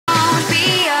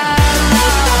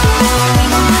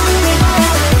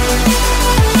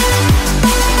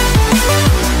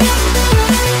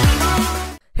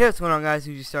Hey, what's going on, guys?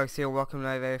 UG Starks here. Welcome to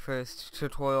my very first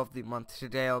tutorial of the month.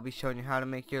 Today I'll be showing you how to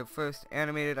make your first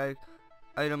animated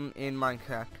item in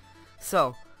Minecraft.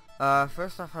 So,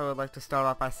 first off, I would like to start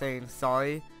off by saying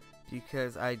sorry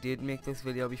because I did make this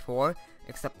video before,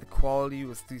 except the quality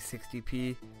was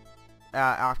 360p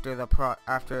after it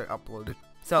uploaded.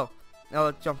 So, now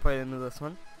let's jump right into this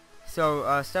one.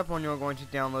 So, step 1, you're going to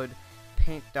download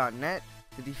paint.net,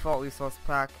 the default resource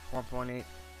pack 1.8,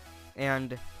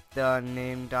 and the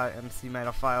name.mc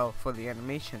meta file for the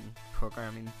animation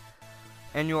programming.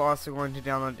 And you're also going to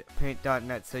download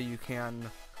paint.net so you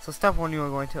can. So step 1, you are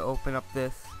going to open up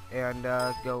this and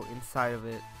go inside of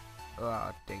it.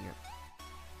 Dang it.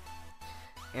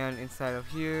 And inside of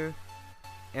here,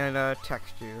 and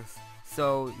textures.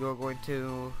 So you're going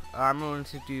to. I'm going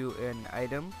to do an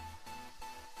item.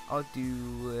 I'll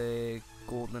do a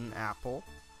golden apple.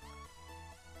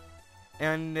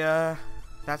 And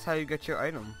that's how you get your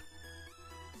item.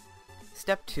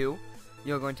 Step 2,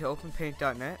 you're going to open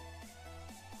paint.net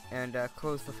and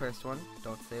close the first one.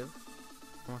 Don't save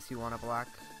unless you want a black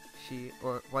sheet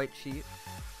or white sheet.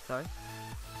 Sorry.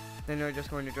 Then you're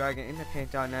just going to drag it into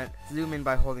paint.net, zoom in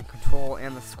by holding Control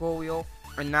and the scroll wheel,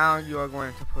 and now you are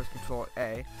going to push Control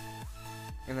A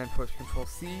and then push Control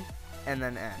C and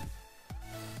then N.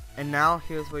 And now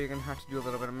here's where you're going to have to do a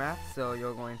little bit of math. So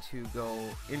you're going to go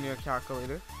in your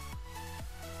calculator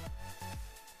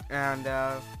and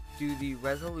do the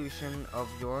resolution of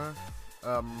your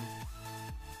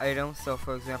item. So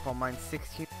for example, mine's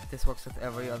 16. This works with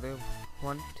every other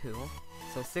one too.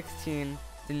 So 16,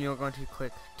 then you're going to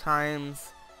click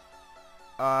times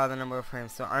the number of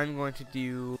frames. So I'm going to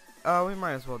do, we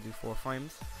might as well do 4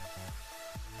 frames.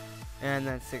 And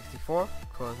then 64,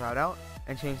 close that out,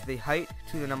 and change the height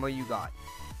to the number you got,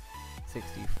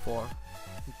 64.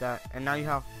 That, and now you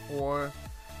have 4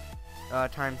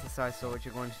 times the size. So what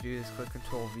you're going to do is click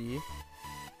Control V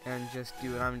and just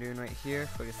do what I'm doing right here.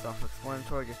 Pretty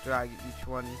self-explanatory. Just drag each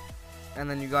one, and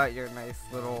then you got your nice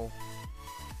little.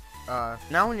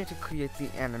 Now we need to create the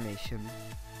animation.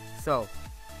 So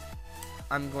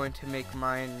I'm going to make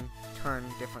mine turn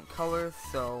different colors.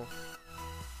 So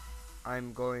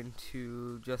I'm going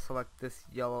to just select this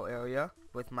yellow area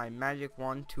with my magic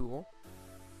wand tool.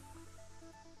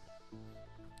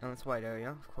 And this white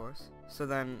area, of course. So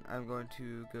then I'm going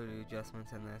to go to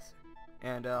adjustments in this.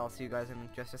 And I'll see you guys in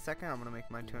just a second. I'm going to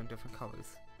make mine turn different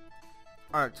colors.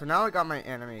 Alright, so now I got my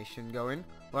animation going.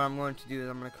 What I'm going to do is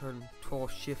I'm going to Control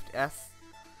Shift S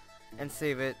and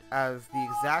save it as the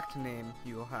exact name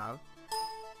you will have.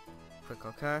 Click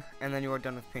OK. And then you are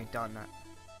done with paint.net.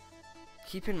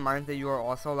 Keep in mind that you are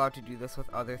also allowed to do this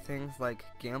with other things like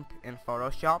GIMP and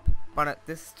Photoshop. But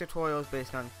this tutorial is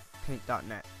based on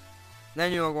paint.net.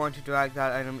 Then you are going to drag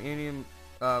that item in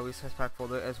your resource pack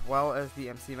folder as well as the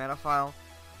MC meta file,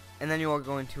 and then you are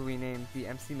going to rename the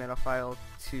MC meta file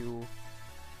to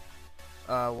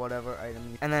whatever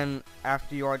item. And then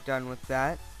after you are done with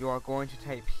that, you are going to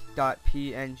type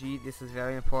 .png. This is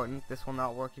very important. This will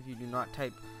not work if you do not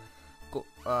type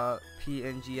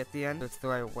PNG at the end. It's the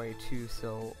right way too.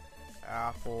 So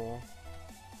apple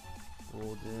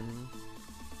golden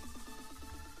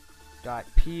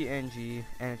 .png,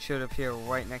 and it should appear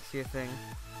right next to your thing,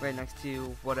 right next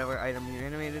to whatever item you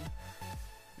animated.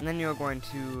 And then you're going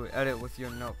to edit with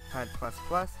your Notepad++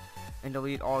 and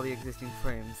delete all the existing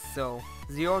frames. So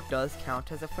 0 does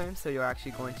count as a frame, so you're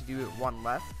actually going to do it 1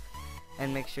 less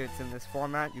and make sure it's in this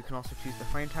format. You can also choose the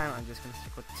frame time. I'm just going to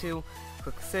stick with 2,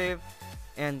 click save,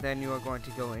 and then you are going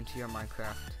to go into your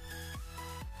Minecraft.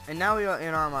 And now we are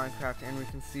in our Minecraft and we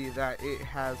can see that it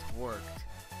has worked.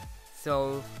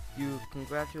 So,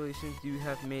 congratulations, you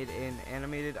have made an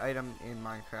animated item in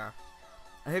Minecraft.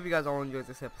 I hope you guys all enjoyed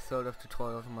this episode of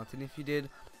Tutorial of the Month, and if you did,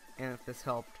 and if this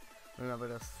helped, remember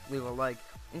to leave a like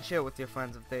and share it with your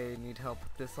friends if they need help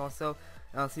with this also.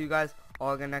 And I'll see you guys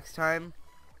all again next time.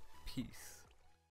 Peace.